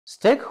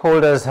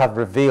Stakeholders have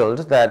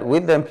revealed that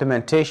with the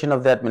implementation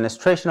of the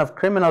Administration of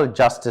Criminal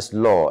Justice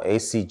Law,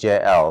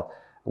 ACJL,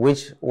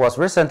 which was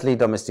recently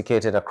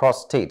domesticated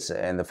across states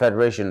and the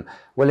Federation,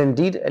 will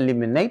indeed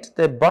eliminate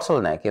the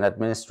bottleneck in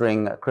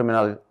administering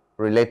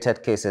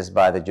criminal-related cases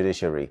by the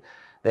judiciary.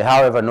 They,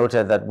 however,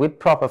 noted that with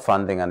proper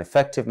funding and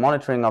effective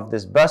monitoring of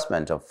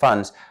disbursement of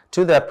funds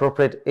to the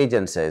appropriate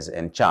agencies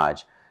in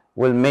charge,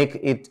 will make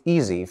it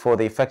easy for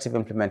the effective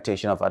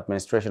implementation of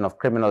administration of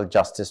criminal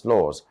justice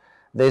laws.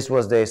 This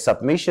was the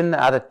submission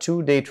at a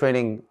two-day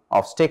training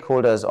of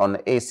stakeholders on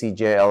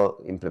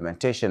ACJL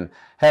implementation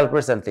held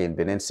recently in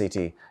Benin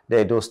City,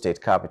 the Edo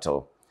State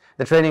capital.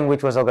 The training,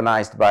 which was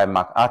organized by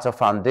MacArthur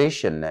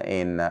Foundation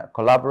in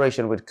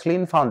collaboration with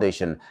Clean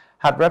Foundation,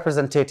 had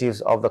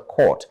representatives of the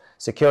court,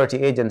 security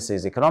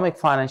agencies, Economic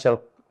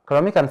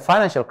and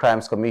Financial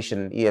Crimes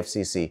Commission,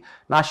 EFCC,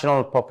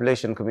 National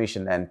Population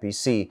Commission,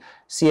 NPC,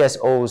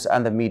 CSOs,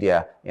 and the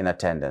media in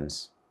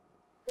attendance.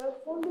 The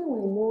funding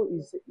we know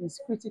is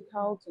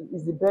critical,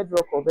 is the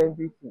bedrock of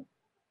everything.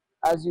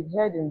 As you've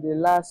heard in the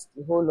last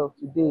whole of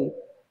today,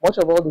 much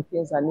of all the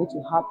things that need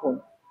to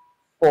happen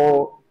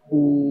for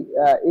the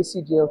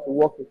ACJL to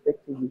work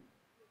effectively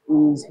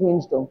is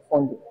hinged on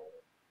funding.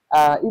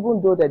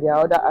 Even though that there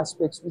are other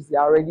aspects which they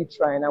are already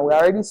trying, and we're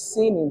already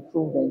seeing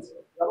improvements,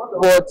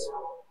 but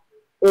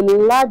a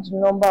large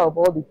number of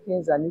all the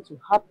things that need to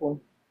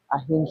happen are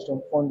hinged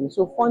on funding.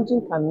 So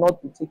funding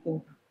cannot be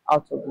taken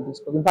out of the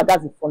discussion. In fact,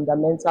 that's a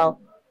fundamental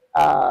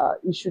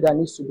issue that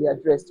needs to be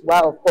addressed,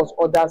 while of course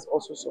others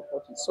also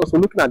support it. So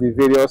looking at the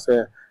various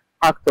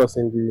actors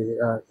in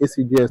the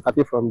ACJL,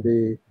 starting from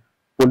the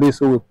police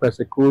who will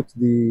prosecute,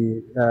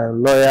 the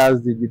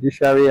lawyers, the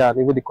judiciary, and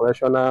even the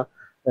correctional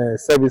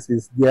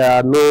services, there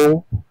are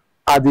no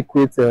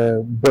adequate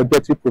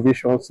budgetary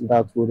provisions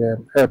that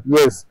would help.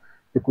 Yes,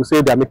 you could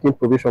say they are making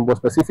provision, but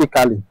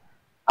specifically,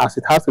 as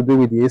it has to do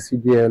with the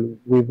ACJL,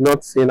 we've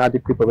not seen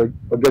adequate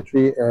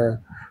budgetary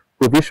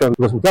provision.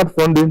 Because without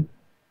funding,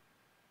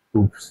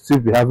 we'll still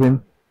be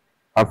having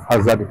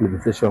haphazard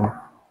implementation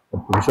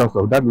of provisions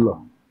of that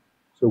law.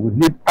 So we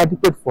need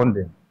adequate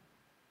funding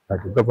by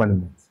the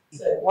government.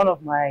 One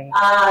of my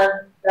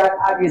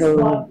great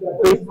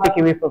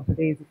takeaway from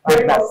today is the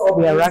fact that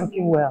we are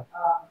ranking well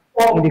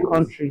in the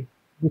country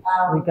with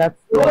regards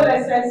to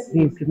the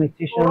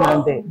implementation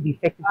and the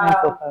effectiveness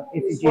of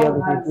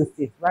ACJL in the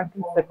state.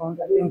 Ranking second,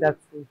 I think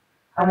that's good.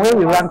 And when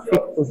we rank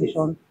fifth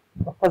position,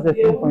 of course, there's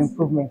room for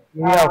improvement.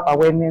 The area of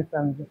awareness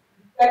and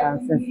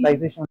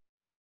sensitization.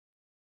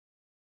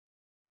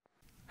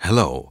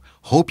 Hello,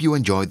 hope you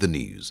enjoyed the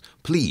news.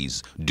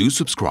 Please do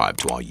subscribe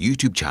to our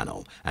YouTube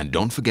channel and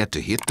don't forget to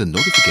hit the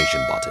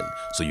notification button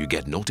so you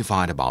get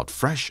notified about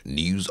fresh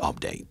news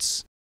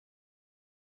updates.